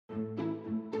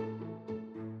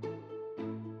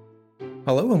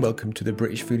Hello and welcome to the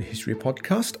British Food History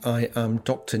Podcast. I am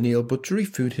Dr. Neil Buttery,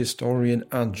 food historian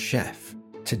and chef.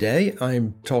 Today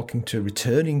I'm talking to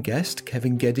returning guest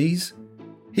Kevin Geddes.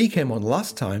 He came on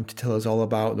last time to tell us all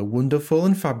about the wonderful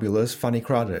and fabulous Fanny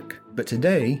Craddock, but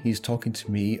today he's talking to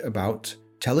me about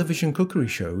television cookery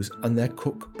shows and their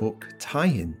cookbook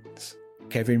tie-ins.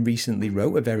 Kevin recently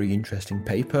wrote a very interesting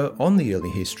paper on the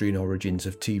early history and origins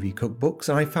of TV cookbooks,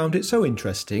 and I found it so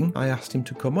interesting I asked him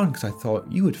to come on because I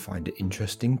thought you would find it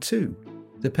interesting too.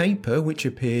 The paper, which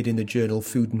appeared in the journal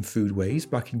Food and Foodways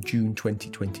back in June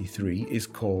 2023, is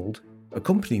called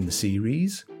Accompanying the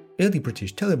Series, Early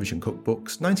British Television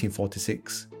Cookbooks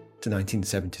 1946 to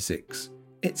 1976.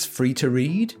 It's free to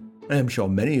read, and I'm sure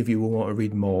many of you will want to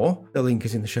read more. The link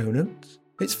is in the show notes.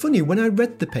 It's funny, when I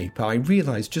read the paper, I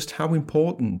realised just how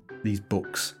important these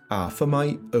books are for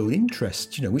my own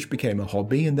interests, which became a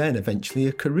hobby and then eventually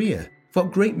a career. I've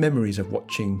got great memories of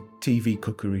watching TV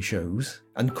cookery shows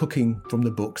and cooking from the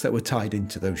books that were tied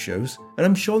into those shows, and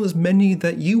I'm sure there's many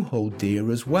that you hold dear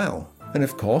as well. And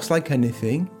of course, like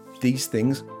anything, these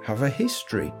things have a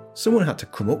history. Someone had to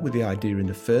come up with the idea in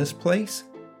the first place,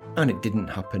 and it didn't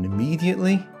happen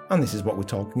immediately, and this is what we're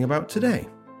talking about today.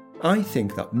 I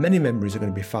think that many memories are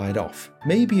going to be fired off,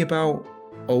 maybe about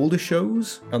older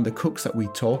shows and the cooks that we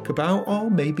talk about, or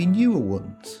maybe newer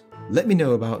ones. Let me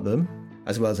know about them,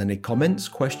 as well as any comments,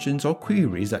 questions or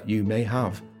queries that you may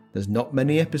have. There's not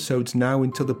many episodes now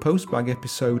until the postbag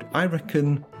episode. I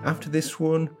reckon after this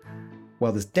one,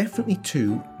 well, there's definitely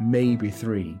 2, maybe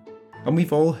 3. And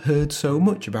we've all heard so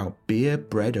much about beer,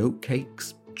 bread,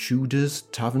 oatcakes, Tudors,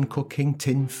 tavern cooking,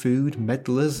 tin food,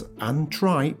 medlars and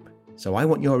tripe. So I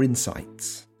want your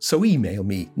insights. So email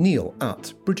me,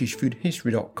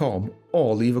 neil@britishfoodhistory.com,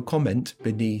 or leave a comment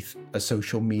beneath a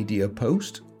social media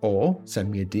post, or send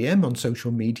me a DM on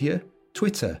social media,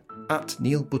 Twitter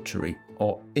 @NeilButtery,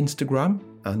 or Instagram,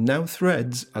 and now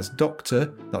Threads as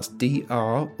Dr, that's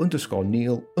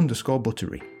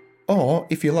Dr_Neil_Buttery. Or,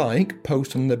 if you like,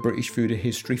 post on the British Food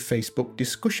History Facebook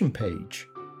discussion page.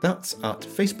 That's at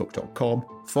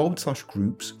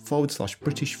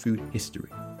facebook.com/groups/British Food History.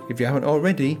 If you haven't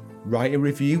already, write a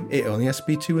review. It only has to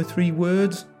be 2 or 3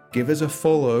 words. Give us a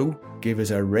follow. Give us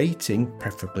a rating,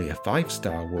 preferably a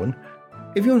 5-star one.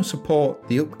 If you want to support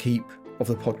the upkeep of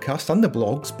the podcast and the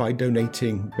blogs by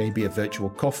donating maybe a virtual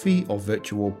coffee or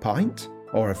virtual pint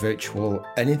or a virtual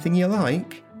anything you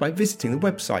like, by visiting the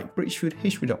website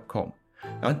britishfoodhistory.com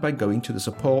and by going to the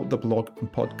support the blog and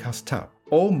podcast tab.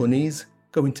 All monies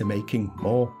go into making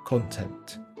more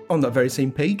content. On that very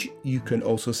same page, you can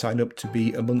also sign up to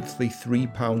be a monthly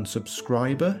 £3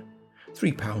 subscriber.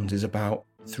 £3 is about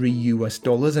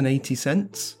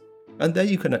 $3.80. And there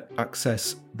you can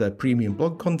access the premium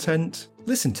blog content,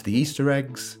 listen to the Easter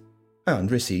eggs, and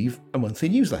receive a monthly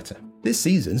newsletter. This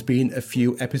season's been a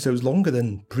few episodes longer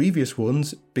than previous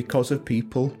ones because of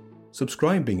people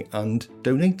subscribing and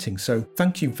donating. So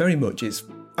thank you very much. It's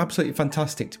absolutely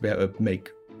fantastic to be able to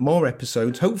make more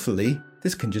episodes. Hopefully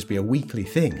this can just be a weekly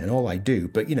thing and all I do,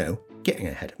 but getting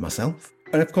ahead of myself.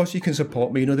 And of course you can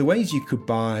support me in other ways. You could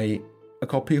buy a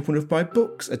copy of one of my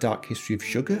books, A Dark History of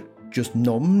Sugar, just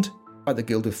nommed at the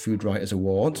Guild of Food Writers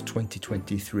Awards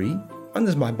 2023. And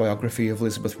there's my biography of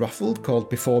Elizabeth Raffald called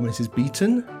Before Mrs.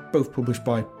 Beeton, both published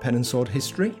by Pen and Sword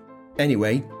History.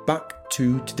 Anyway, back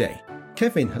to today.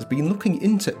 Kevin has been looking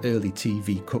into early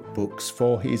TV cookbooks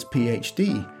for his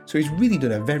PhD, so he's really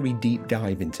done a very deep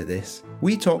dive into this.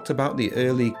 We talked about the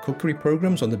early cookery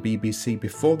programmes on the BBC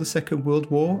before the Second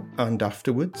World War and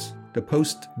afterwards, the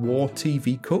post-war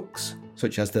TV cooks,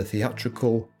 such as the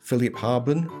theatrical Philip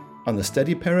Harben and the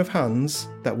steady pair of hands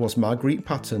that was Marguerite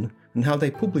Patten, and how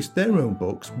they published their own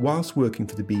books whilst working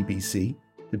for the BBC,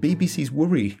 the BBC's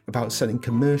worry about selling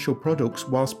commercial products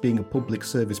whilst being a public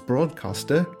service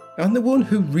broadcaster, and the one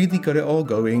who really got it all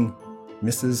going,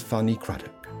 Mrs. Fanny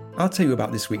Craddock. I'll tell you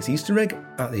about this week's Easter egg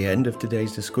at the end of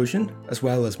today's discussion, as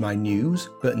well as my news,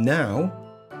 but now,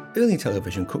 early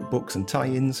television cookbooks and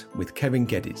tie-ins with Kevin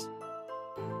Geddes.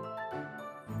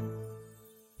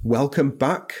 Welcome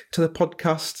back to the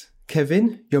podcast,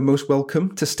 Kevin. You're most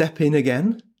welcome to step in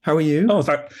again. How are you? Oh,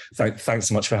 thanks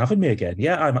so much for having me again.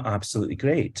 Yeah, I'm absolutely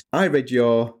great. I read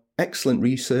your excellent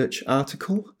research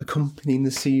article accompanying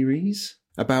the series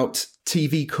about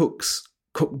TV cooks,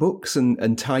 cookbooks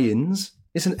and tie-ins.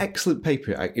 It's an excellent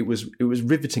paper. It was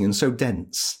riveting and so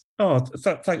dense. Oh,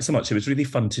 thanks so much. It was really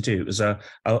fun to do. It was a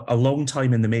long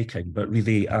time in the making, but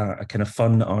really a kind of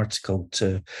fun article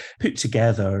to put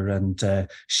together and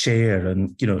share,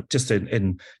 and just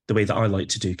in the way that I like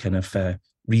to do, kind of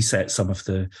reset some of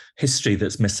the history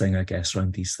that's missing, I guess,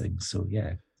 around these things. So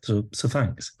yeah, so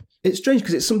thanks. It's strange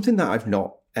because it's something that I've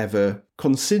not ever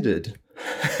considered.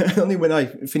 Only when I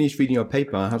finished reading your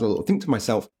paper, I had a little think to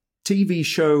myself, TV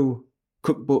show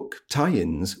cookbook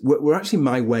tie-ins were actually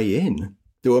my way in.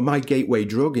 They were my gateway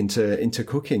drug into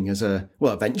cooking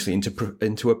eventually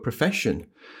into a profession.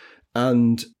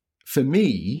 And for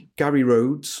me, Gary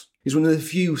Rhodes is one of the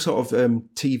few sort of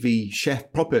TV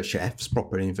proper chefs,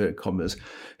 proper in inverted commas,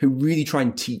 who really try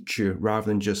and teach you rather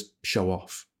than just show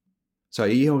off. So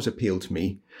he always appealed to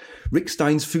me. Rick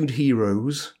Stein's Food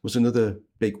Heroes was another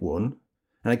big one.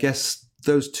 And I guess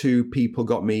those two people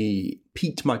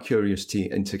piqued my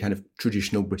curiosity into kind of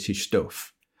traditional British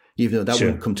stuff, even though that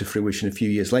wouldn't come to fruition a few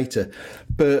years later.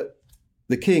 But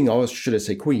the king, or should I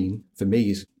say queen, for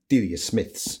me is Delia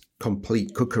Smith's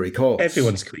complete cookery course.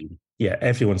 Everyone's queen. Yeah,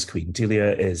 everyone's queen.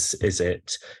 Delia is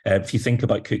it. If you think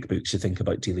about cookbooks, you think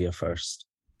about Delia first.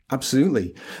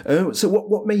 Absolutely. So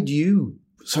what made you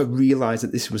sort of realise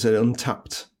that this was an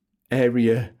untapped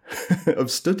area of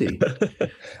study? Well,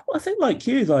 I think like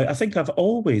you, I think I've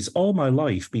always, all my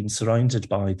life, been surrounded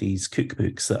by these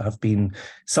cookbooks that have been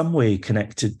some way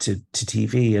connected to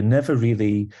TV and never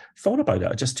really thought about it.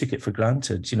 I just took it for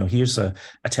granted. You know, here's a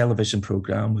television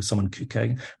program with someone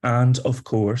cooking. And of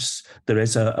course, there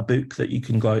is a book that you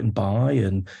can go out and buy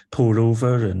and pour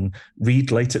over and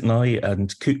read late at night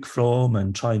and cook from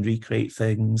and try and recreate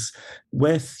things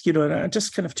with, you know, and I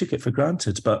just kind of took it for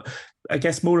granted. But I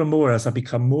guess more and more as I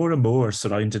become more and more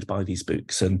surrounded by these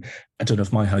books, and I don't know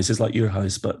if my house is like your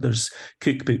house, but there's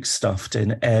cookbooks stuffed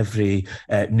in every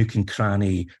nook and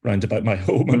cranny round about my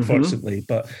home, unfortunately.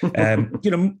 But,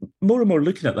 you know, more and more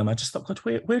looking at them, I just thought, God,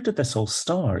 where did this all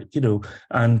start? You know,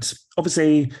 and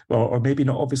obviously, or maybe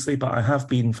not obviously, but I have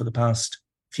been for the past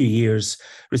few years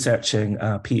researching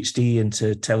a PhD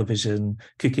into television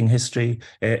cooking history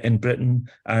in Britain.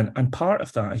 And part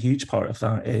of that, a huge part of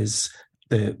that is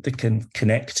the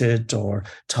connected or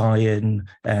tie-in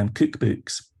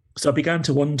cookbooks. So I began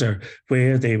to wonder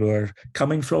where they were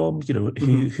coming from, you know,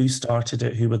 who started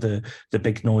it, who were the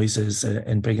big noises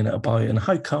in bringing it about, and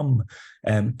how come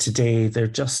today they're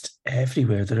just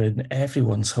everywhere. They're in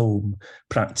everyone's home,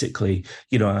 practically.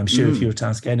 You know, I'm sure if you were to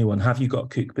ask anyone, have you got a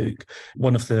cookbook?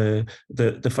 One of the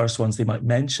first ones they might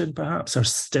mention, perhaps, are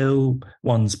still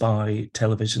ones by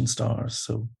television stars.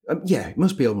 So yeah, it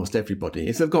must be almost everybody.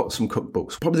 If they've got some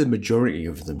cookbooks, probably the majority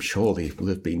of them surely will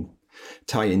have been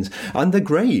tie-ins, and they're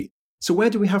great. So where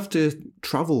do we have to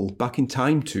travel back in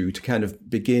time to kind of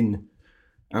begin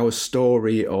our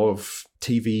story of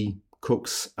TV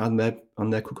cooks and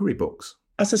their cookery books?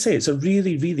 As I say, it's a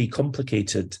really, really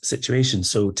complicated situation.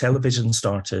 So television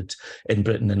started in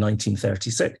Britain in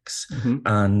 1936,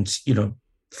 and, you know,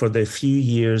 for the few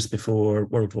years before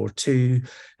World War II,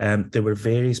 there were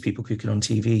various people cooking on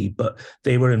TV, but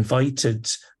they were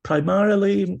invited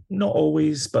primarily, not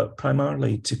always, but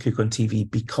primarily to cook on TV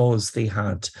because they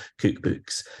had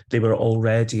cookbooks. They were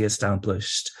already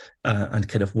established and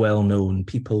kind of well-known.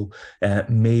 People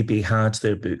maybe had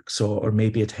their books or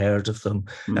maybe had heard of them.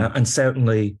 And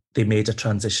certainly they made a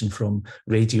transition from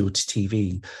radio to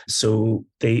TV. So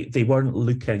they weren't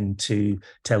looking to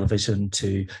television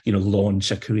to, you know,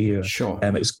 launch a career. Sure.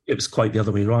 It was quite the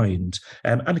other way around.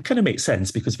 And it kind of makes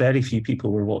sense because very few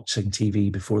people were watching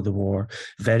TV before the war.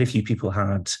 Very few people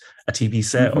had a TV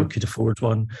set or could afford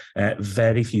one.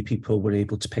 Very few people were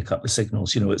able to pick up the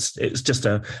signals. You know, it's just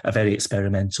a very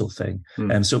experimental thing.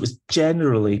 So it was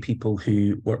generally people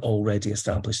who were already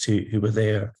established who were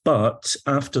there. But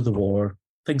after the war,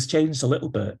 things changed a little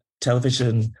bit.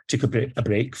 Television took a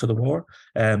break for the war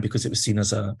because it was seen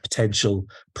as a potential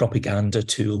propaganda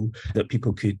tool that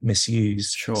people could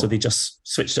misuse. Sure. So they just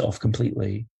switched it off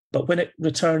completely. But when it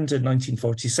returned in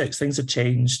 1946, things had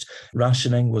changed.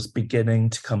 Rationing was beginning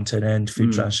to come to an end,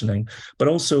 food rationing, but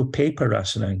also paper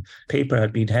rationing. Paper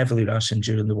had been heavily rationed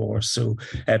during the war. So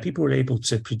people were able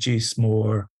to produce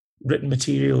more written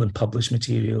material and published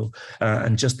material,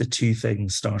 and just the two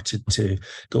things started to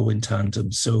go in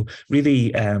tandem. So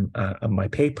really, my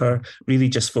paper really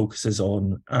just focuses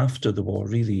on after the war,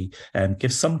 really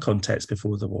gives some context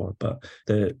before the war, but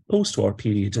the post-war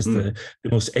period is the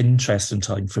most interesting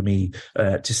time for me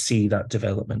to see that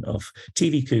development of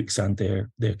TV cooks and their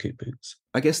cookbooks.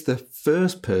 I guess the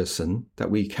first person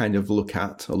that we kind of look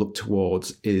at or look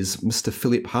towards is Mr.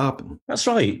 Philip Harben. That's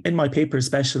right. In my paper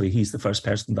especially, he's the first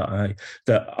person that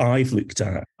I've looked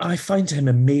at. I find him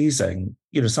amazing.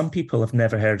 You know, some people have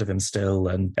never heard of him still,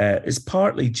 and it's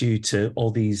partly due to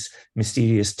all these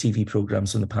mysterious TV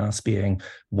programs in the past being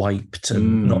wiped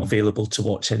and not available to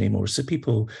watch anymore. So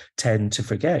people tend to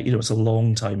forget, you know, it's a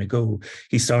long time ago.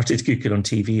 He started cooking on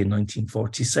TV in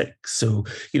 1946. So,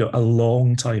 you know, a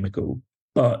long time ago.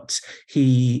 But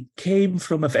he came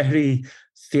from a very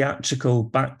theatrical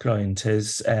background.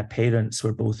 His parents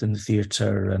were both in the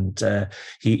theatre, and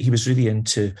he was really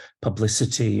into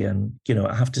publicity. And,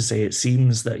 I have to say, it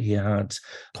seems that he had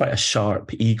quite a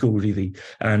sharp ego, really,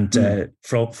 and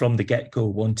from the get-go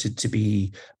wanted to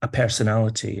be a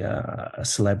personality, a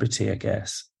celebrity, I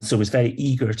guess. So was very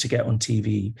eager to get on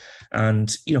TV,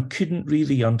 and couldn't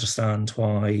really understand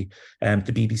why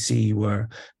the BBC were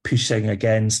pushing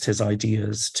against his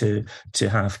ideas to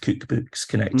have cookbooks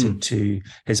connected to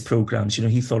his programmes.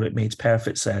 He thought it made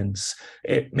perfect sense.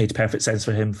 It made perfect sense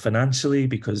for him financially,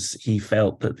 because he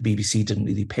felt that the BBC didn't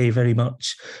really pay very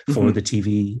much for the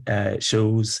TV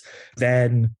shows.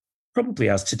 Then, probably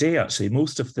as today, actually,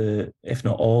 most of the, if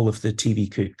not all of the TV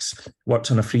cooks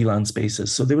worked on a freelance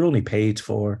basis. So they were only paid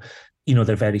for,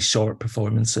 their very short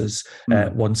performances,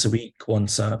 once a week,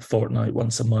 once a fortnight,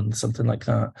 once a month, something like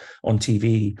that on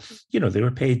TV. They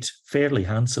were paid fairly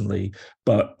handsomely,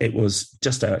 but it was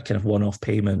just a kind of one-off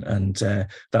payment, and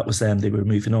that was them. They were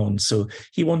moving on. So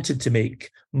he wanted to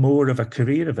make more of a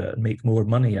career of it and make more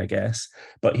money, I guess.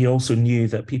 But he also knew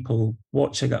that people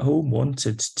watching at home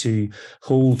wanted to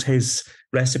hold his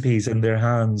recipes in their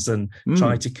hands and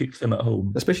try to cook them at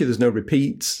home. Especially there's no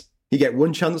repeats. You get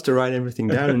one chance to write everything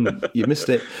down and you missed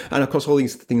it. And of course, all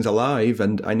these things are live,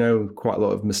 and I know quite a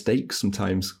lot of mistakes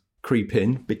sometimes creep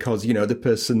in because, the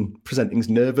person presenting is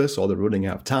nervous or they're running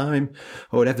out of time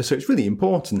or whatever. So it's really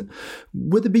important.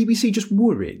 Were the BBC just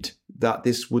worried that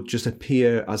this would just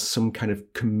appear as some kind of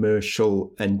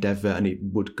commercial endeavour and it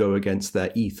would go against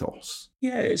their ethos?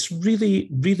 Yeah, it's really,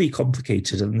 really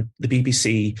complicated. And the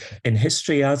BBC in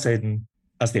history, as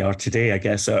they are today, I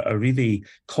guess, a really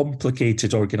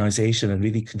complicated organisation and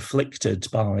really conflicted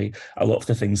by a lot of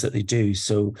the things that they do.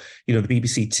 So, the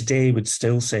BBC today would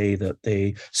still say that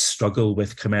they struggle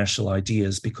with commercial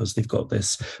ideas because they've got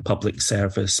this public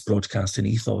service broadcasting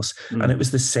ethos. And it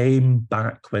was the same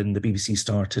back when the BBC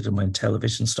started and when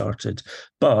television started.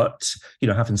 But,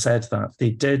 having said that,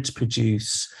 they did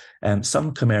produce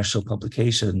some commercial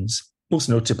publications, most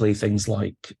notably things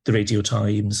like the Radio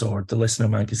Times or the Listener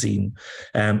magazine,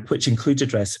 which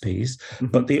included recipes,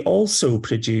 but they also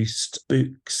produced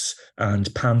books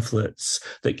and pamphlets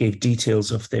that gave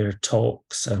details of their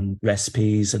talks and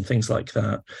recipes and things like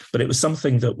that. But it was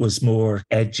something that was more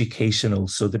educational.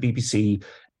 So the BBC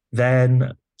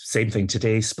then, same thing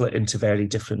today, split into very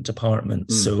different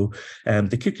departments. So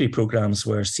the cookery programmes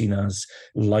were seen as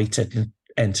light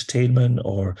entertainment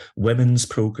or women's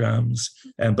programs,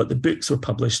 but the books were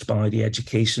published by the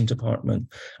education department,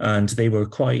 and they were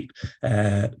quite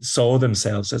saw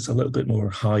themselves as a little bit more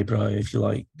highbrow, if you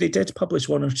like. They did publish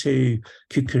one or two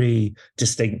cookery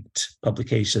distinct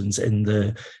publications in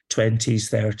the 20s,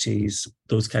 30s,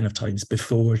 those kind of times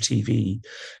before TV.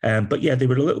 But yeah, they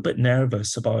were a little bit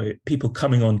nervous about people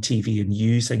coming on TV and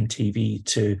using TV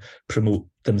to promote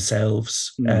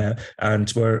themselves,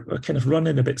 and were kind of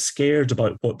running a bit scared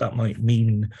about what that might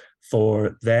mean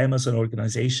for them as an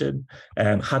organisation.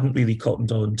 Hadn't really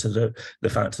cottoned on to the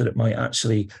fact that it might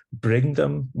actually bring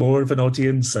them more of an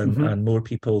audience and more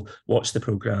people watch the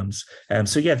programmes.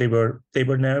 So yeah, they were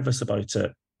nervous about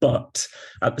it. But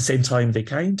at the same time, they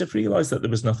kind of realised that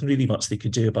there was nothing really much they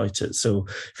could do about it. So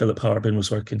Philip Harbin was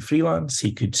working freelance.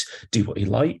 He could do what he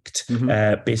liked,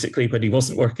 basically, when he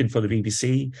wasn't working for the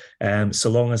BBC, so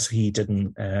long as he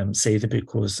didn't say the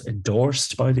book was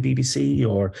endorsed by the BBC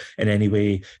or in any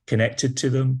way connected to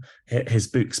them. His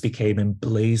books became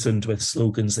emblazoned with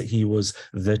slogans that he was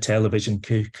the television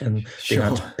cook, and they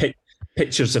had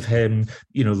pictures of him,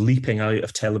 leaping out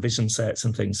of television sets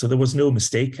and things. So there was no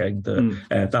mistaking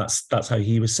that that's how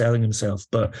he was selling himself.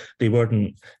 But they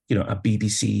weren't, a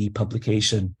BBC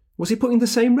publication. Was he putting the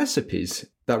same recipes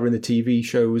that were in the TV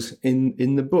shows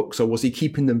in the books, or was he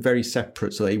keeping them very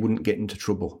separate so that he wouldn't get into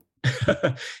trouble?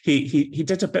 He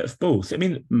did a bit of both. I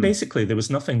mean, basically, there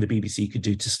was nothing the BBC could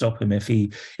do to stop him if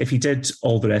he did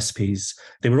all the recipes.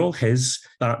 They were all his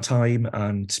that time,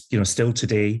 and still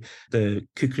today, the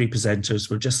cookery presenters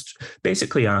were just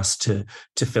basically asked to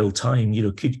fill time.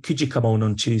 Could you come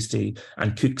on Tuesday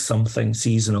and cook something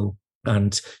seasonal?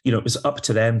 And, it was up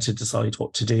to them to decide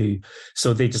what to do.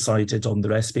 So they decided on the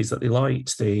recipes that they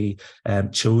liked. They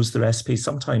chose the recipes.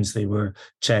 Sometimes they were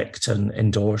checked and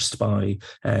endorsed by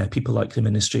people like the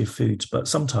Ministry of Food, but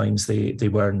sometimes they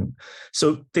weren't.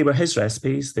 So they were his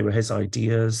recipes. They were his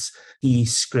ideas. He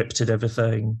scripted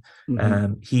everything.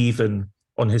 He even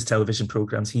on his television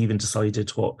programs. He even decided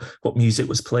what music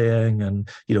was playing and,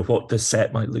 what the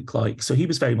set might look like. So he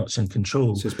was very much in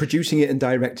control. So he's producing it and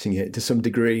directing it to some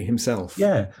degree himself.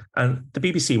 Yeah. And the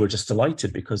BBC were just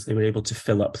delighted because they were able to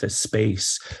fill up this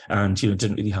space and,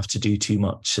 didn't really have to do too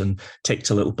much and ticked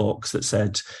a little box that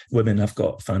said, women have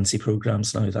got fancy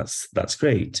programs now. That's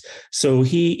great. So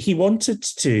he wanted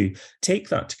to take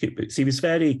that to Cookbooks. He was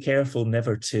very careful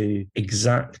never to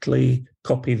exactly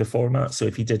copy the format. So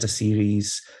if he did a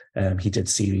series, he did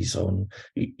series on,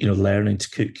 learning to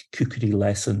cook, cookery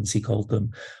lessons, he called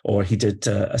them, or he did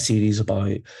a series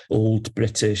about old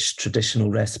British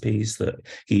traditional recipes that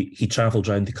he travelled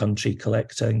around the country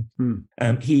collecting.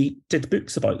 He did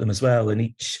books about them as well, and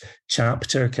each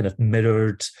chapter kind of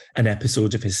mirrored an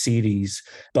episode of his series,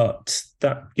 but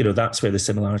that's where the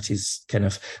similarities kind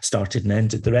of started and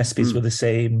ended. The recipes were the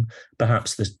same,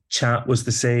 perhaps the chat was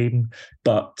the same,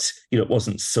 but it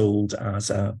wasn't sold as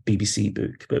a BBC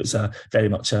book, but it was very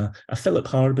much a Philip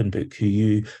Harbin book, who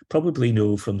you probably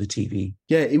know from the TV.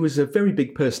 Yeah, he was a very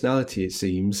big personality, it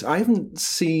seems. I haven't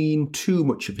seen too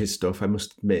much of his stuff, I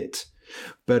must admit,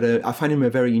 but I find him a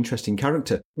very interesting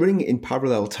character. Running in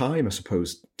parallel time, I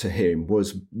suppose, to him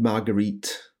was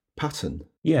Marguerite Patton.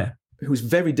 Yeah. Who was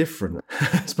very different,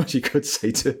 as much you could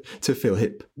say, to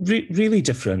Philip. Really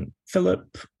different.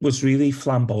 Philip was really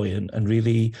flamboyant and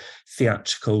really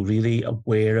theatrical, really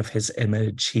aware of his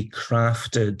image. He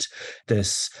crafted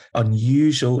this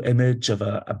unusual image of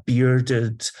a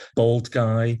bearded, bald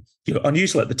guy.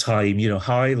 Unusual at the time,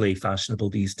 highly fashionable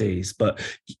these days, but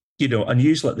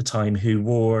unusual at the time, who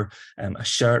wore a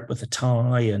shirt with a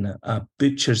tie and a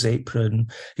butcher's apron.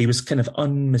 He was kind of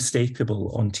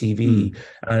unmistakable on TV.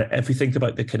 If we think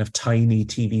about the kind of tiny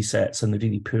TV sets and the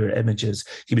really poor images,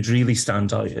 he would really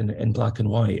stand out in black and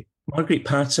white. Marguerite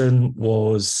Patton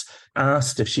was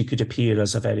asked if she could appear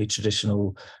as a very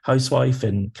traditional housewife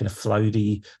in kind of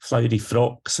flowdy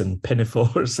frocks and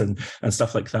pinafores and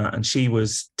stuff like that. And she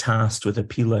was tasked with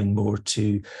appealing more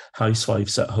to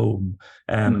housewives at home.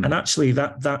 And actually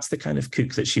that's the kind of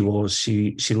cook that she was.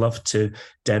 She loved to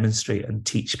demonstrate and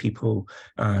teach people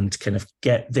and kind of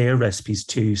get their recipes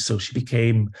too. So she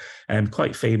became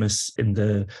quite famous in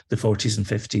the 40s and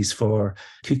 50s for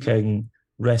cooking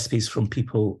recipes from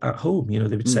people at home. They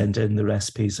would send in the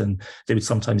recipes and they would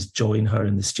sometimes join her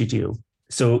in the studio.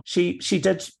 So she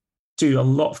did do a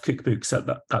lot of cookbooks at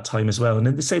that time as well. And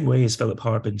in the same way as Philip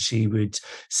Harbin, she would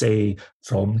say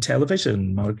from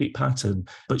television, Marguerite Patton,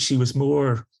 but she was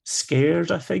more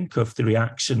scared, I think, of the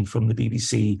reaction from the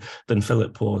BBC than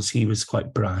Philip was. He was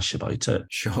quite brash about it.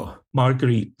 Sure.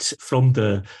 Marguerite, from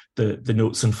the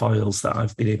notes and files that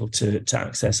I've been able to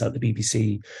access at the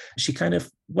BBC, she kind of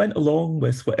went along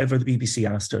with whatever the BBC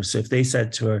asked her. So if they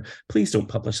said to her, please don't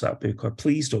publish that book, or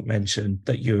please don't mention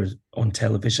that you're on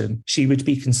television, she would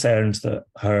be concerned that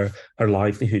her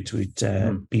livelihood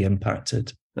would be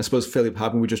impacted. I suppose Philip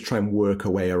Harbin would just try and work a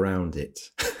way around it.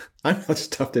 I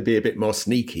just have to be a bit more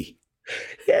sneaky.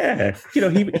 Yeah,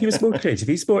 he was more creative.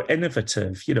 He's more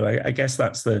innovative. I guess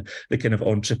that's the kind of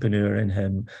entrepreneur in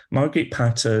him. Marguerite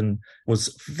Patton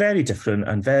was very different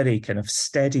and very kind of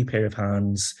steady pair of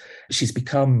hands. She's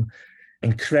become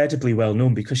incredibly well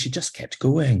known because she just kept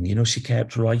going. She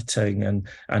kept writing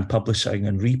and publishing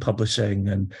and republishing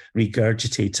and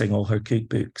regurgitating all her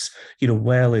cookbooks,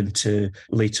 well into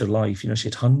later life. She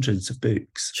had hundreds of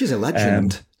books. She's a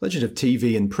legend. Legend of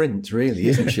TV and print, really,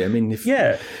 isn't she? I mean,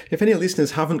 if any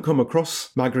listeners haven't come across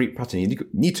Marguerite Patton, you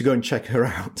need to go and check her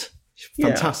out. She's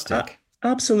fantastic.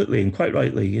 Absolutely, and quite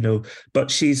rightly, but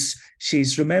she's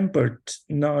remembered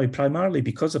now primarily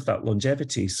because of that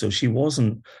longevity. So she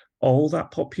wasn't all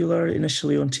that popular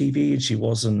initially on TV, and she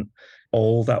wasn't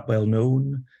all that well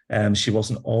known. She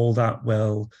wasn't all that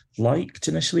well liked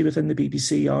initially within the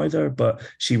BBC either, but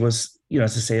she was,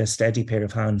 as I say, a steady pair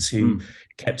of hands who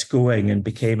kept going and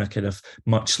became a kind of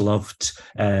much loved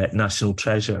national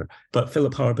treasure. But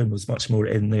Philip Harbin was much more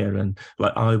in there and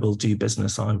like, I will do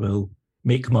business, I will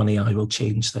make money, I will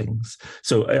change things.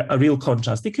 So a real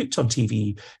contrast. They cooked on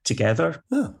TV together.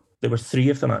 Oh. There were three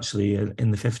of them actually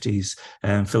in the 50s,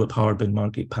 Philip Harbin,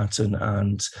 Marguerite Patton,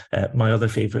 and my other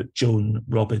favourite, Joan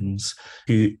Robbins,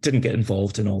 who didn't get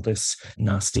involved in all this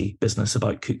nasty business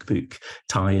about cookbook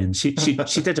tie-ins. She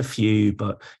did a few,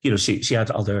 but she had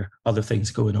other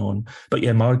things going on. But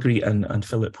yeah, Marguerite and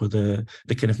Philip were the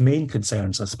kind of main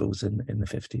concerns, I suppose, in the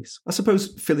 50s. I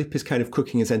suppose Philip is kind of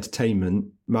cooking as entertainment.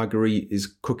 Marguerite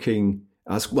is cooking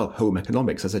as well, home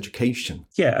economics, as education.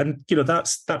 Yeah, and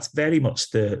that's very much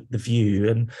the view.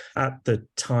 And at the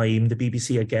time, the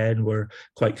BBC again were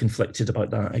quite conflicted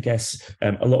about that. I guess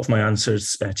a lot of my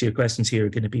answers to your questions here are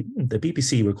going to be the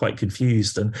BBC were quite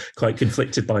confused and quite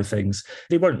conflicted by things.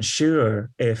 They weren't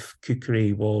sure if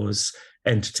cookery was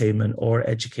entertainment or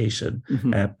education.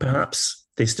 Perhaps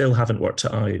they still haven't worked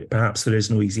it out. Perhaps there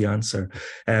is no easy answer.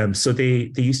 So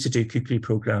they used to do cookery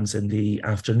programmes in the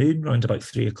afternoon, around about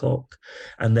 3:00,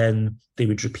 and then they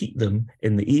would repeat them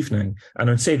in the evening. And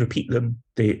I'd say repeat them,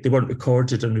 they weren't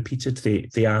recorded and repeated.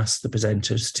 They asked the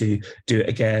presenters to do it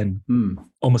again,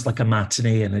 almost like a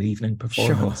matinee and an evening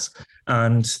performance. Sure.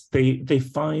 And they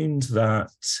found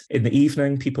that in the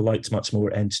evening, people liked much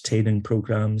more entertaining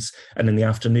programmes, and in the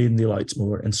afternoon, they liked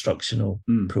more instructional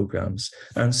programmes.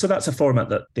 And so that's a format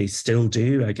that they still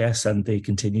do, I guess, and they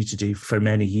continue to do for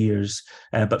many years.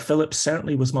 But Philip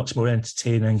certainly was much more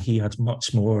entertaining. He had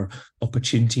much more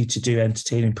opportunity to do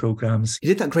entertaining programmes. He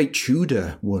did that great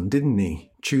Tudor one, didn't he?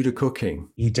 Tudor cooking.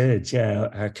 He did, yeah,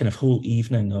 a kind of whole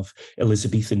evening of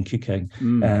Elizabethan cooking.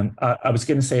 I was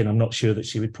going to say, and I'm not sure that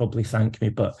she would probably thank me,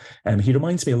 but he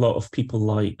reminds me a lot of people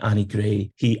like Annie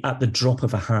Gray. He, at the drop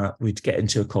of a hat, would get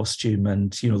into a costume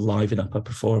and, liven up a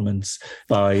performance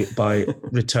by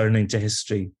returning to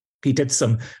history. He did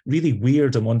some really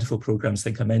weird and wonderful programs. I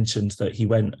think I mentioned that he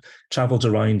travelled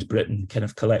around Britain, kind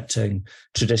of collecting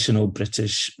traditional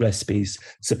British recipes,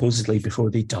 supposedly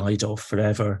before they died off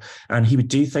forever. And he would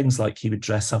do things like he would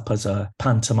dress up as a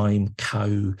pantomime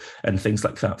cow and things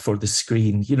like that for the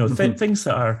screen, things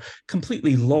that are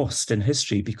completely lost in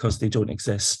history because they don't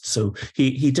exist. So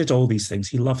he did all these things.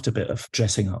 He loved a bit of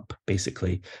dressing up,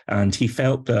 basically. And he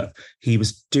felt that he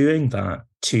was doing that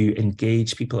to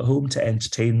engage people at home, to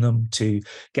entertain them, to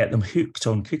get them hooked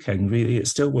on cooking. Really, it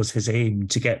still was his aim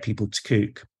to get people to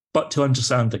cook, but to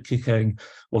understand that cooking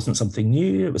wasn't something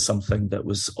new. It was something that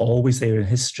was always there in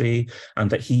history, and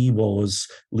that he was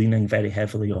leaning very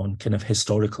heavily on kind of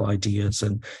historical ideas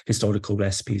and historical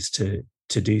recipes to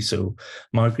do so.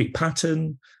 Margaret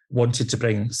Patton wanted to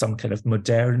bring some kind of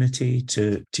modernity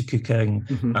to cooking,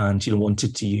 and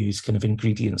wanted to use kind of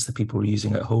ingredients that people were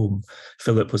using at home.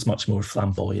 Philip was much more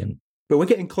flamboyant. But we're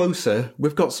getting closer.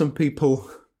 We've got some people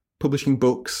publishing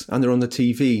books and they're on the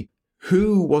TV.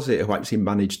 Who was it who actually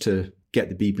managed to get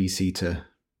the BBC to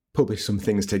publish some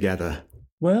things together?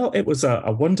 Well, it was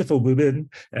a wonderful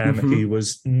woman who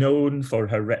was known for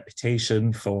her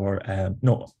reputation for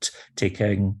not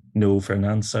taking no for an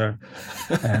answer,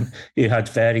 who had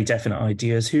very definite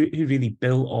ideas, who really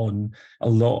built on a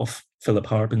lot of Philip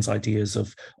Harbin's ideas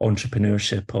of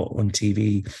entrepreneurship on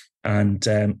TV. And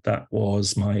that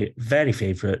was my very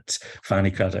favourite, Fanny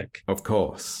Craddock. Of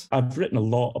course. I've written a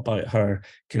lot about her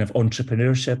kind of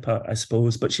entrepreneurship, I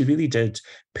suppose, but she really did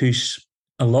push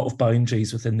a lot of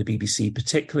boundaries within the BBC,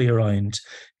 particularly around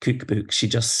cookbooks. She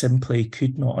just simply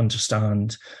could not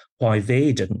understand why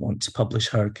they didn't want to publish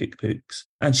her cookbooks.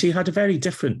 And she had a very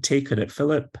different take on it.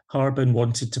 Philip Harbin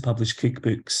wanted to publish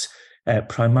cookbooks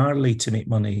primarily to make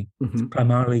money,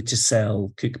 primarily to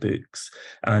sell cookbooks,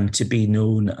 and to be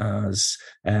known as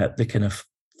the kind of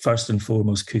first and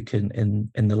foremost cook in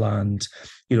the land,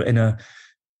 in a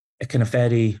kind of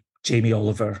very Jamie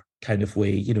Oliver kind of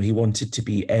way. He wanted to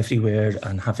be everywhere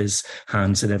and have his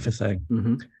hands in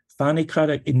everything. Fanny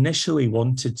Craddock initially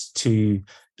wanted to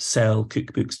sell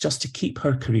cookbooks just to keep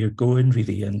her career going,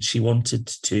 really, and she wanted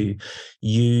to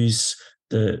use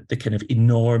the kind of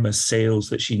enormous sales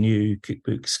that she knew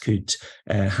cookbooks could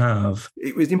have.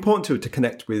 It was important to her to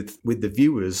connect with the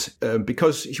viewers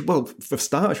because, for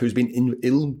starters, she was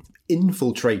being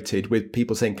infiltrated with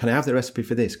people saying, can I have the recipe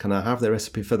for this? Can I have the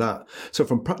recipe for that? So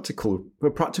for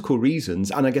practical reasons,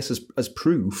 and I guess as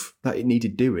proof that it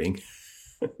needed doing,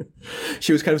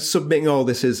 she was kind of submitting all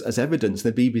this as evidence.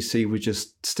 The BBC was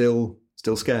just still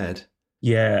scared.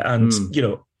 Yeah, and,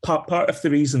 part of the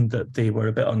reason that they were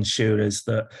a bit unsure is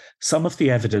that some of the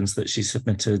evidence that she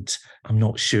submitted, I'm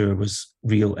not sure was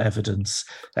real evidence.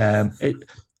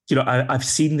 I've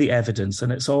seen the evidence,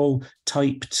 and it's all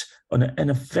typed in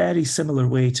a very similar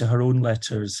way to her own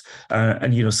letters.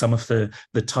 And some of the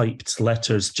typed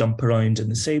letters jump around in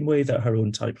the same way that her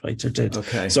own typewriter did.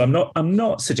 Okay. So I'm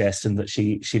not suggesting that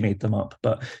she made them up,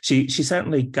 but she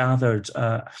certainly gathered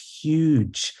a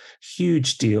huge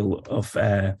deal of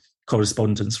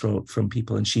correspondence from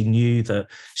people, and she knew that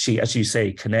she, as you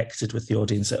say, connected with the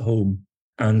audience at home.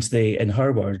 And they, in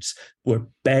her words, were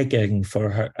begging for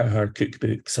her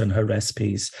cookbooks and her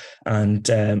recipes. And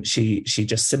she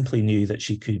just simply knew that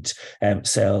she could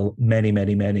sell many,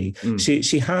 many, many.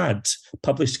 She had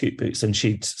published cookbooks and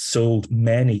she'd sold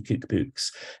many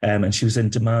cookbooks, and she was in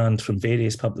demand from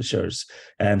various publishers.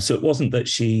 So it wasn't that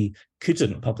she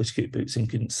couldn't publish cookbooks and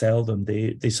couldn't sell them.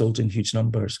 They sold in huge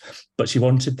numbers. But she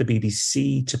wanted the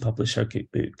BBC to publish her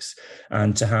cookbooks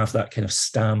and to have that kind of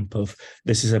stamp of,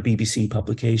 this is a BBC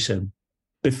publication.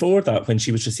 Before that, when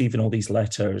she was receiving all these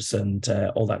letters and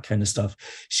all that kind of stuff,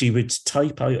 she would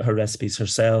type out her recipes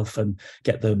herself and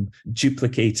get them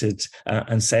duplicated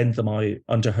and send them out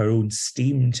under her own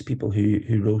steam to people who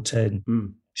wrote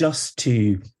in. Just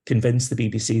to convince the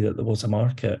BBC that there was a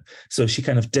market. So she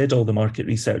kind of did all the market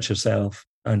research herself.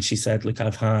 And she said, look,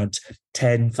 I've had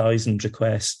 10,000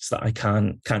 requests that I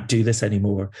can't do this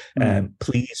anymore.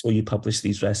 Please, will you publish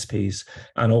these recipes?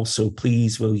 And also,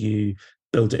 please, will you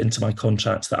build it into my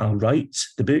contract that I'll write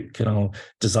the book and I'll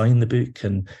design the book.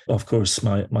 And of course,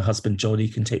 my husband, Johnny,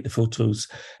 can take the photos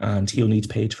and he'll need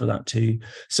paid for that too.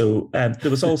 So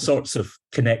there was all sorts of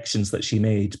connections that she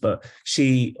made, but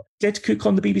she did cook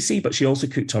on the BBC, but she also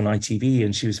cooked on ITV,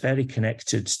 and she was very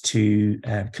connected to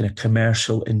kind of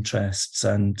commercial interests.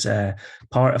 And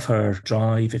part of her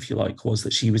drive, if you like, was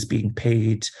that she was being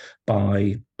paid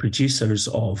by producers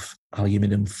of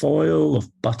aluminium foil, of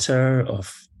butter,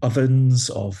 of ovens,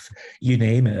 of you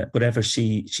name it, whatever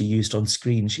she used on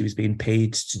screen, she was being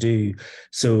paid to do.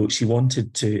 So she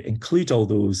wanted to include all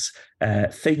those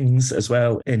things as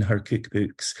well in her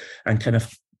cookbooks and kind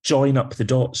of join up the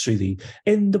dots, really,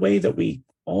 in the way that we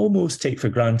almost take for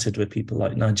granted with people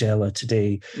like Nigella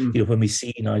today. You know, when we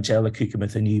see Nigella cooking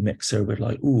with a new mixer, we're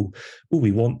like, oh,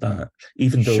 we want that,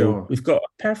 even though we've got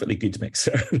a perfectly good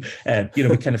mixer. You know,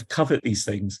 we kind of covet these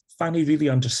things. Fanny really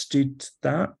understood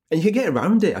that. And you can get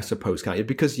around it, I suppose, can't you?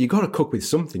 Because you got to cook with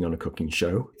something on a cooking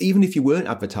show. Even if you weren't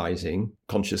advertising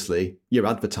consciously, you're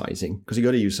advertising because you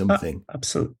got to use something.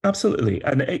 Absolutely.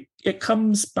 And it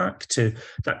comes back to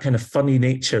that kind of funny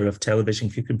nature of television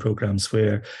cooking programs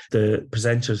where the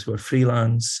presenters were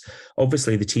freelance.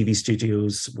 Obviously, the TV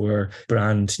studios were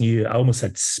brand new. I almost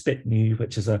said spit new,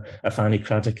 which is a Fanny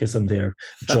Craddockism there,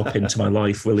 drop into my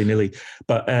life willy-nilly.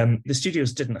 But the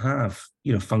studios didn't have,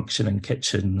 you know, functioning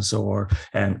kitchens or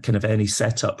kind of any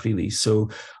setup really. So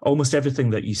almost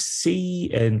everything that you see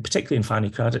in, particularly in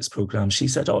Fanny Craddock's program, she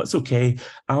said, oh, it's okay.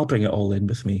 I'll bring it all in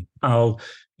with me. I'll,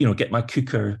 you know, get my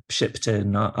cooker shipped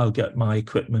in. I'll get my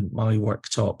equipment, my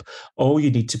worktop. All you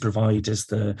need to provide is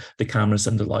the cameras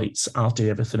and the lights. I'll do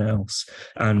everything else.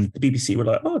 And the BBC were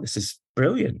like, oh, this is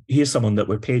brilliant. Here's someone that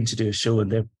we're paying to do a show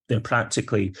and they're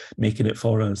practically making it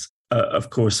for us. Of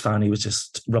course, Fanny was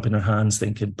just rubbing her hands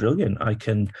thinking, brilliant, I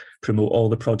can promote all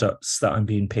the products that I'm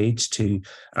being paid to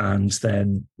and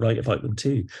then write about them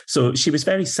too. So she was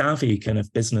very savvy kind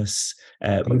of business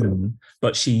woman,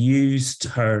 but she used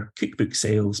her cookbook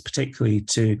sales particularly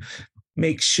to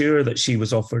make sure that she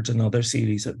was offered another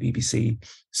series at BBC.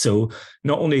 So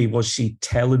not only was she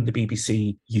telling the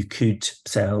BBC you could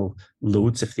sell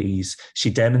loads of these, she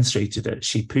demonstrated it.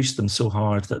 She pushed them so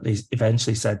hard that they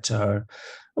eventually said to her,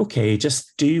 okay,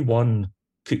 just do one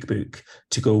cookbook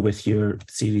to go with your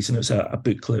series. And it was a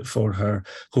booklet for her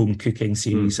home cooking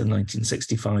series in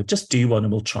 1965. Just do one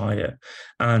and we'll try it.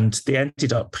 And they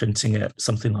ended up printing it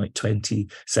something like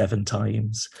 27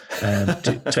 times,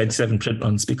 27 print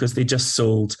runs, because they just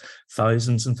sold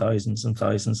thousands and thousands and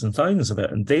thousands and thousands of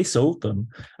it. And they sold them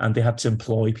and they had to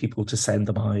employ people to send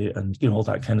them out and, you know, all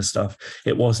that kind of stuff.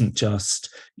 It wasn't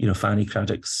just, you know, Fanny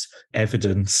Craddock's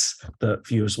evidence that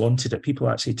viewers wanted it. People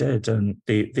actually did. And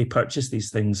they purchased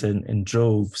these things in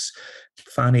droves.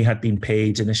 Fanny had been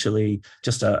paid initially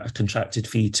just a contracted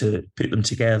fee to put them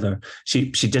together.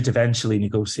 She did eventually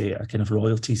negotiate a kind of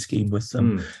royalty scheme with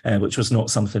them, which was not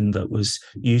something that was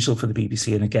usual for the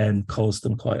BBC, and again caused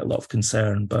them quite a lot of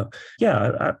concern. But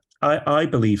yeah, I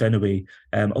believe anyway,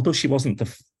 although she wasn't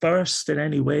the first in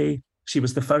any way, she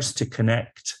was the first to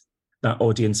connect that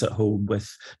audience at home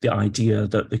with the idea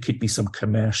that there could be some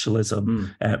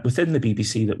commercialism within the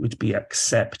BBC that would be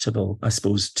acceptable, I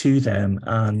suppose, to them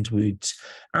and would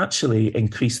actually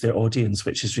increase their audience,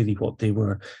 which is really what they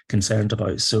were concerned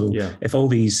about. So if all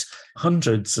these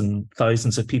hundreds and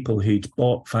thousands of people who'd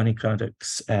bought Fanny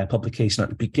Craddock's publication at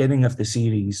the beginning of the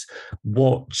series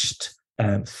watched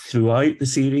throughout the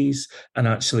series. And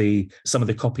actually, some of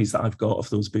the copies that I've got of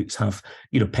those books have,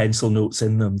 pencil notes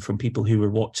in them from people who were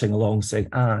watching along saying,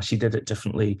 she did it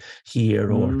differently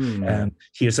here, or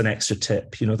here's an extra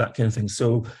tip, that kind of thing.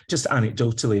 So just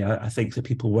anecdotally, I think that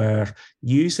people were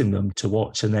using them to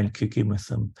watch and then cooking with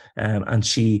them. And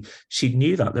she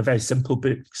knew that. They're very simple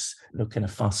books, no kind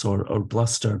of fuss or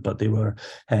bluster, but they were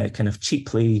kind of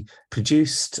cheaply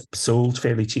produced, sold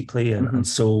fairly cheaply, and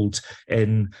sold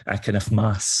in a kind of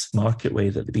mass market way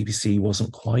that the BBC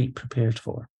wasn't quite prepared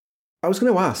for. I was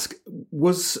going to ask,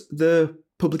 was the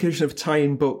publication of a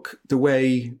tie-in book the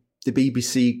way the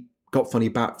BBC got Fanny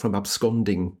back from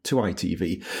absconding to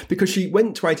ITV? Because she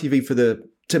went to ITV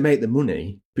to make the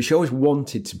money, but she always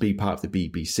wanted to be part of the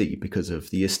BBC because of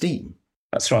the esteem.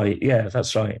 That's right. Yeah,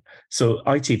 that's right. So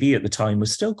ITV at the time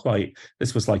was still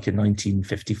this was like in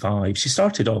 1955. She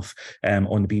started off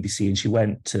on the BBC and she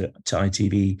went to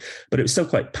ITV, but it was still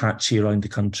quite patchy around the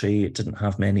country. It didn't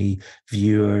have many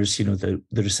viewers. The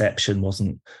reception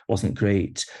wasn't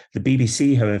great. The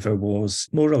BBC, however, was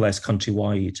more or less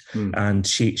countrywide. And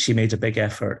she made a big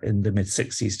effort in the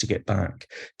mid-60s to get back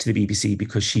to the BBC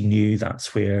because she knew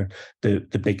that's where the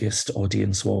biggest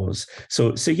audience was.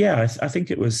 So yeah, I think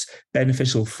it was beneficial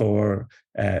for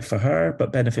her,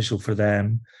 but beneficial for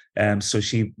them. So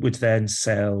she would then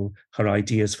sell her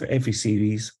ideas for every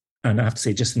series. And I have to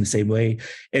say, just in the same way,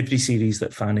 every series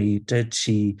that Fanny did,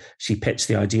 she pitched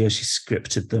the idea, she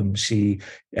scripted them, she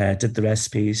did the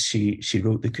recipes, she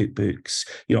wrote the cookbooks,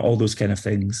 all those kind of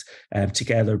things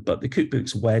together. But the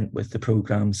cookbooks went with the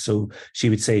programme. So she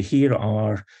would say, here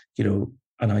are,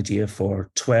 an idea for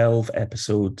 12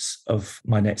 episodes of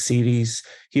my next series.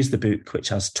 Here's the book, which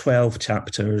has 12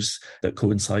 chapters that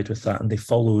coincide with that. And they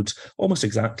followed almost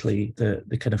exactly the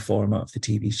kind of format of the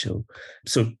TV show.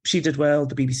 So she did well,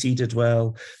 the BBC did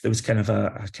well. There was kind of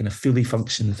a kind of fully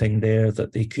functioning thing there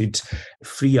that they could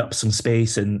free up some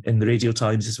space in the Radio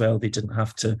Times as well. They didn't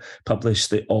have to publish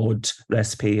the odd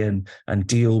recipe and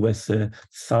deal with the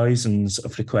thousands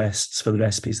of requests for the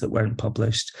recipes that weren't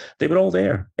published. They were all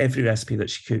there. Every recipe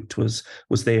that she cooked was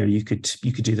there. You could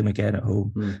do them again at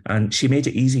home. And she made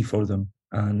it easy for them,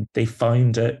 and they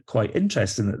found it quite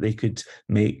interesting that they could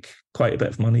make quite a bit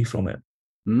of money from it.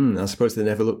 I suppose they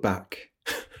never look back.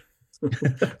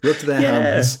 Rubbed their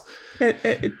hands.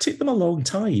 It took them a long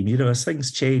time, as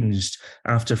things changed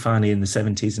after Fanny in the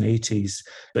 70s and 80s,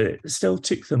 but it still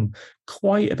took them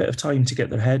quite a bit of time to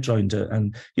get their head around it.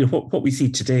 And, what we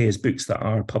see today is books that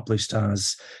are published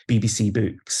as BBC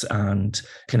books and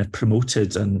kind of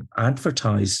promoted and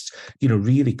advertised,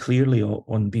 really clearly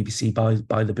on BBC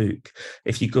by the book.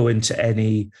 If you go into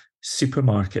any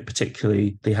supermarket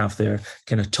particularly, they have their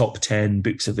kind of top 10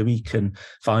 books of the week, and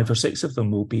 5 or 6 of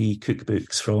them will be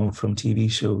cookbooks from TV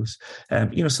shows.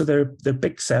 So they're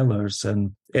big sellers,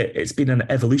 and it's been an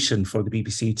evolution for the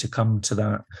BBC to come to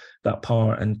that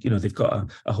part. And they've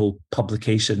got a whole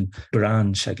publication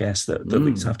branch, I guess, that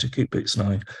looks after cookbooks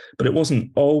now. But it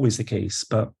wasn't always the case,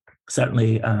 but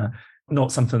certainly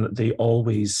not something that they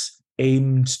always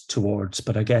aimed towards.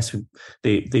 But I guess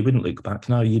they wouldn't look back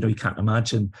now. You can't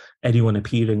imagine anyone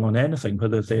appearing on anything,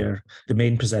 whether they're the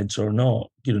main presenter or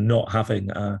not, not having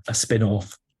a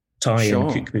spin-off tie-in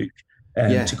cookbook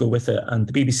to go with it. And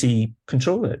the BBC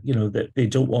control it. That they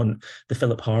don't want the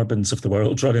Philip Harbins of the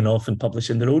world running off and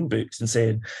publishing their own books and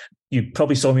saying, you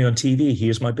probably saw me on TV,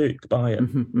 here's my book, buy it.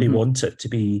 They want it to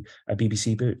be a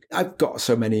BBC book. I've got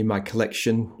so many in my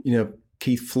collection.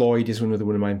 Keith Floyd is one of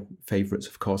my favourites,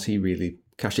 of course. He really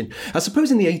cashed in. I suppose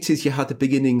in the 80s you had the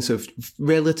beginnings of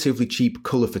relatively cheap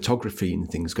colour photography and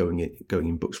things going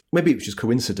in books. Maybe it was just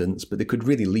coincidence, but they could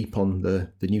really leap on the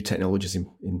new technologies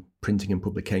in printing and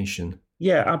publication.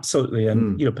 Yeah, absolutely.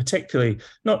 And, particularly,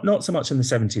 not so much in the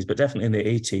 70s, but definitely in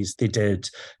the 80s, they did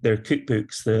their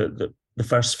cookbooks, the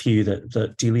first few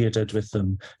that Delia did with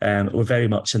them were very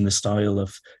much in the style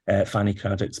of Fanny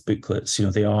Craddock's booklets.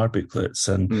 They are booklets,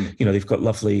 and they've got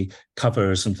lovely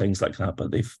covers and things like that,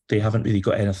 but they haven't really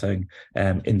got anything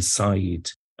inside.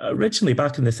 Originally,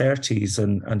 back in the 30s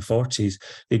and 40s,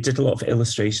 they did a lot of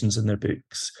illustrations in their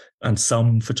books and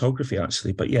some photography,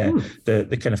 actually. But yeah,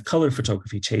 the kind of colour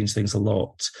photography changed things a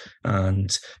lot,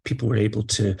 and people were able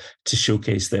to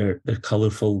showcase their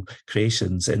colourful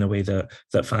creations in a way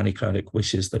that Fanny Craddock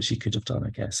wishes that she could have done, I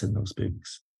guess, in those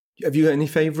books. Have you got any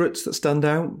favourites that stand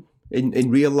out in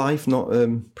real life, not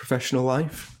professional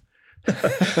life?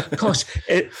 Gosh,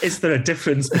 is there a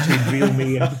difference between real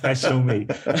me and professional me?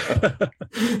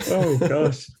 Oh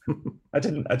gosh, I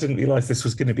didn't realise this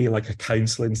was going to be like a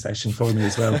counselling session for me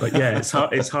as well. But yeah,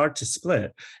 it's hard to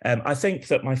split. I think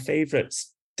that my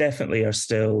favourites definitely are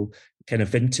still kind of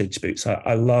vintage books.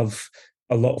 I love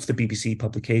a lot of the BBC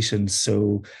publications.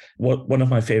 So one of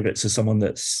my favourites is someone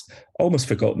that's almost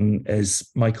forgotten is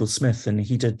Michael Smith, and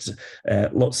he did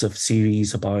lots of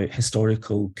series about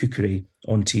historical cookery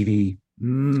on TV.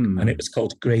 And it was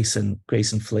called Grace and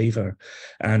Flavour.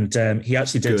 And he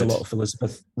actually did a lot of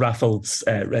Elizabeth Raffald's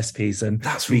recipes and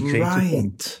recreated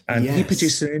them. And he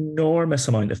produced an enormous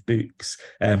amount of books,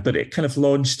 but it kind of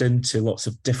launched into lots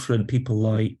of different people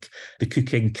like the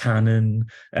Cooking Canon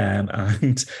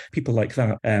and people like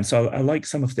that. So I like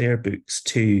some of their books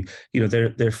too. You know,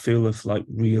 they're full of like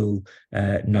real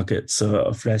nuggets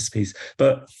of recipes.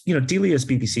 But, you know, Delia's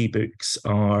BBC books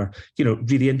are, you know,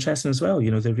 really interesting as well.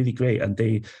 You know, they're really great. And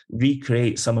they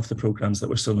recreate some of the programs that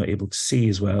we're still not able to see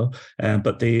as well,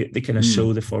 but they kind of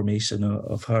show the formation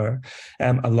of her.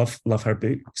 I love her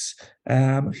books.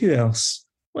 Who else?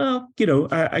 Well, you know,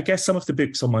 I guess some of the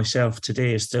books on my shelf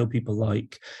today are still people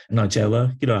like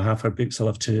Nigella. You know, I have her books. I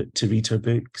love to read her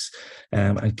books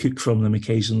and cook from them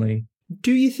occasionally.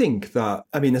 Do you think that,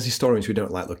 I mean, as historians, we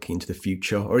don't like looking into the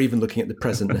future or even looking at the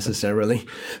present necessarily,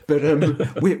 but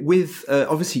with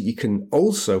obviously you can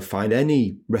also find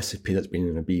any recipe that's been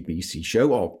in a BBC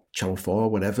show or Channel 4 or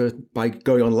whatever by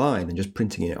going online and just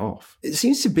printing it off. It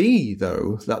seems to be,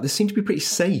 though, that this seems to be pretty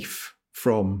safe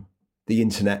from the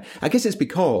internet. I guess it's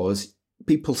because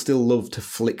people still love to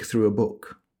flick through a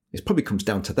book. It probably comes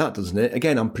down to that, doesn't it?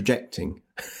 Again, I'm projecting.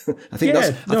 I think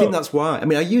that's why. I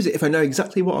mean, I use it if I know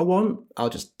exactly what I want. I'll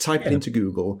just type it into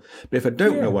Google. But if I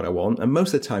don't know what I want, and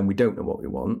most of the time we don't know what we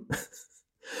want,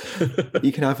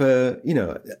 you can have a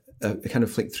kind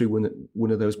of flick through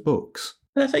one of those books.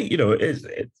 And I think, you know,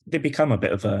 they become a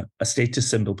bit of a status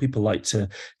symbol. People like to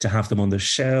have them on their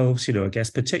shelves. You know, I guess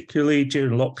particularly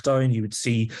during lockdown, you would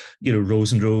see, you know,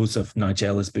 rows and rows of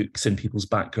Nigella's books in people's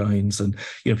backgrounds. And,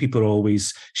 you know, people are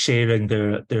always sharing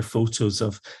their photos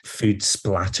of food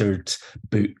splattered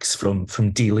books from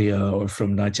Delia or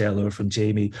from Nigella or from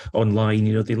Jamie online.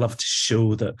 You know, they love to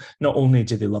show that not only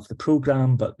do they love the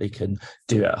programme, but they can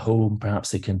do it at home.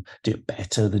 Perhaps they can do it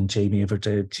better than Jamie ever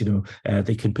did. You know,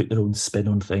 they can put their own spin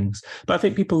on things. But I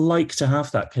think people like to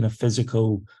have that kind of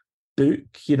physical book,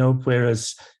 you know,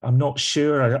 whereas I'm not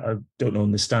sure, I don't know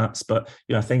on the stats, but,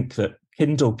 you know, I think that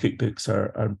Kindle cookbooks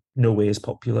are no way as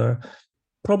popular,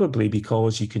 probably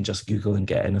because you can just Google and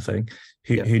get anything.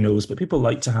 Who knows? But people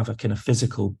like to have a kind of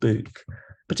physical book,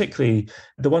 particularly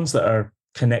the ones that are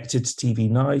connected to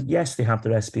TV now. Yes, they have the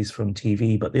recipes from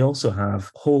TV, but they also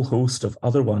have a whole host of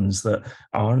other ones that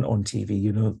aren't on TV.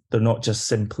 You know, they're not just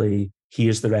simply,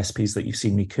 here's the recipes that you've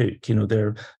seen me cook. You know,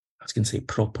 they're, I was going to say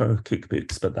proper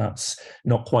cookbooks, but that's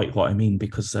not quite what I mean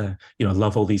because, you know, I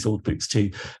love all these old books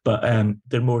too, but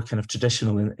they're more kind of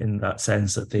traditional in that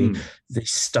sense that they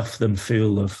stuff them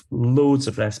full of loads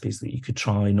of recipes that you could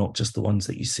try, not just the ones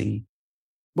that you see.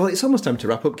 Well, it's almost time to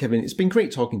wrap up, Kevin. It's been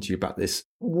great talking to you about this.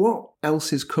 What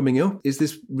else is coming up? Is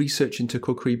this research into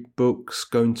cookery books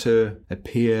going to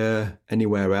appear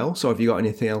anywhere else? Or have you got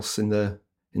anything else in the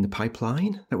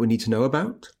pipeline that we need to know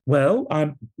about? Well,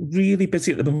 I'm really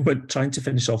busy at the moment trying to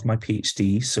finish off my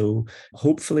PhD. So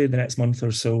hopefully in the next month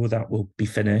or so that will be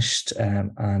finished,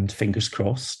 and fingers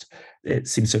crossed. It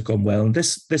seems to have gone well. And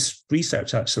this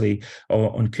research actually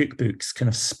on cookbooks kind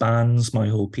of spans my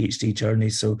whole PhD journey.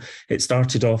 So it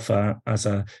started off as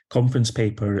a conference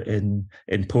paper in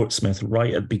Portsmouth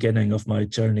right at the beginning of my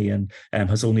journey and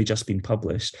has only just been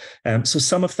published. So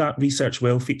some of that research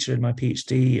will feature in my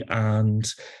PhD. And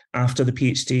after the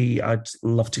PhD, I'd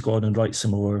love to go on and write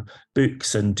some more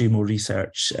books and do more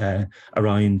research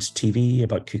around TV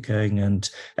about cooking. And,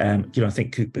 you know, I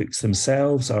think cookbooks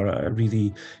themselves are a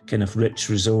really kind of rich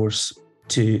resource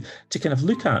to kind of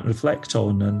look at and reflect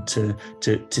on and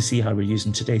to see how we're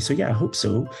using today. So yeah, I hope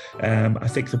so. I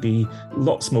think there'll be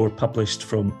lots more published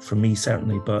from me,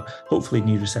 certainly, but hopefully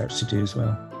new research to do as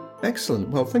well. Excellent.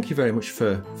 Well, thank you very much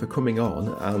for coming on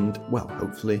and, well,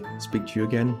 hopefully speak to you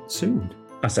again soon.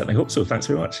 I certainly hope so. Thanks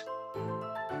very much.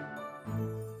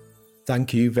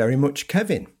 Thank you very much,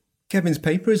 Kevin. Kevin's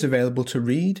paper is available to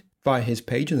read via his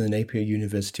page on the Napier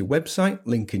University website,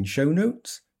 link in show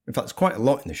notes. In fact, it's quite a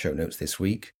lot in the show notes this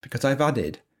week because I've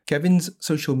added Kevin's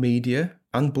social media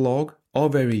and blog, all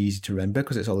very easy to remember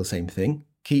because it's all the same thing.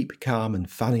 Keep calm and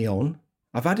fanny on.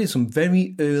 I've added some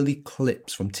very early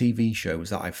clips from TV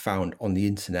shows that I've found on the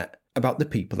internet about the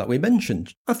people that we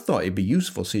mentioned. I thought it'd be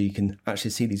useful so you can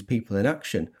actually see these people in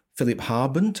action. Philip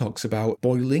Harben talks about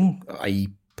boiling, i.e.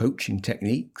 poaching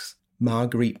techniques.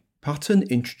 Marguerite Patton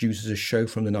introduces a show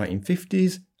from the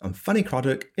 1950s, and Fanny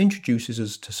Craddock introduces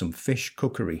us to some fish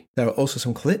cookery. There are also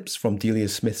some clips from Delia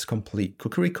Smith's complete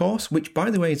cookery course, which by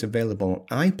the way is available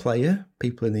on iPlayer,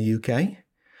 people in the UK.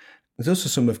 There's also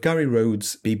some of Gary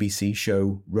Rhodes' BBC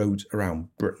show Roads Around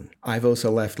Britain. I've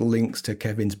also left links to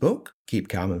Kevin's book, Keep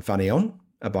Calm and Fanny On,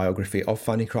 a biography of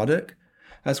Fanny Craddock,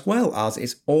 as well as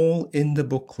it's all in the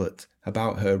booklet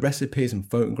about her recipes and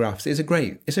photographs. It's a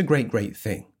great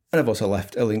thing. And I've also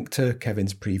left a link to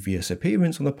Kevin's previous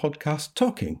appearance on the podcast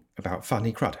talking about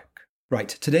Fanny Craddock. Right,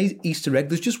 today's Easter egg,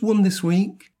 there's just one this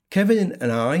week. Kevin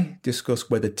and I discuss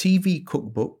whether TV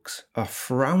cookbooks are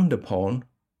frowned upon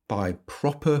by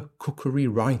proper cookery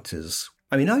writers.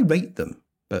 I mean, I rate them,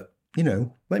 but,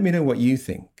 let me know what you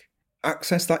think.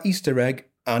 Access that Easter egg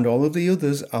and all of the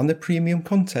others and the premium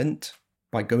content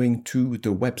by going to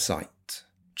the website.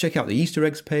 Check out the Easter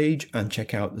eggs page and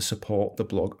check out the support the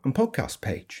blog and podcast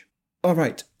page. All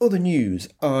right, other news.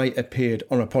 I appeared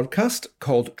on a podcast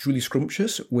called Truly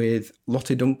Scrumptious with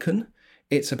Lottie Duncan.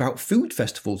 It's about food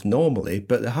festivals normally,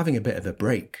 but they're having a bit of a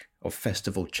break of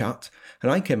festival chat.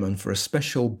 And I came on for a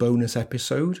special bonus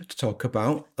episode to talk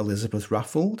about Elizabeth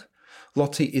Raffald.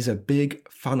 Lottie is a big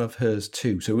fan of hers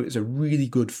too, so it was a really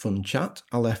good fun chat.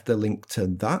 I left the link to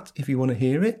that if you want to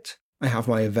hear it. I have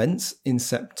my events in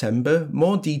September,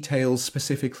 more details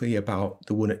specifically about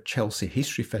the one at Chelsea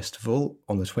History Festival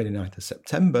on the 29th of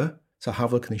September, so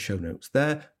have a look in the show notes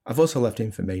there. I've also left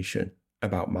information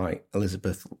about my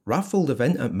Elizabeth Raffald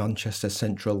event at Manchester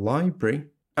Central Library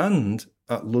and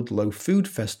at Ludlow Food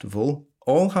Festival,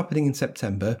 all happening in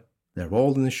September. They're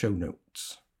all in the show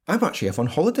notes. I'm actually off on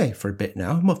holiday for a bit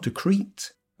now. I'm off to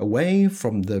Crete, away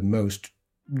from the most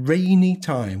rainy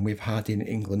time we've had in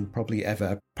England probably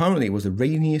ever. Apparently it was the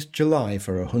rainiest July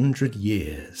for 100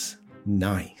 years.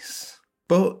 Nice.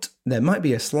 But there might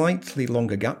be a slightly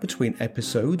longer gap between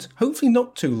episodes. Hopefully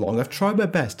not too long. I've tried my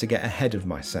best to get ahead of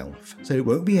myself, so it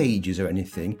won't be ages or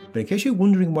anything. But in case you're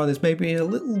wondering why there's maybe a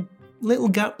little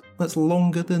gap that's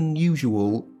longer than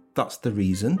usual, that's the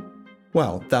reason.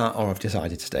 Well, that or I've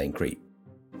decided to stay in Crete.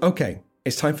 Okay,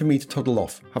 it's time for me to toddle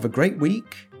off. Have a great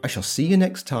week. I shall see you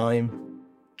next time.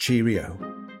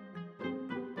 Cheerio.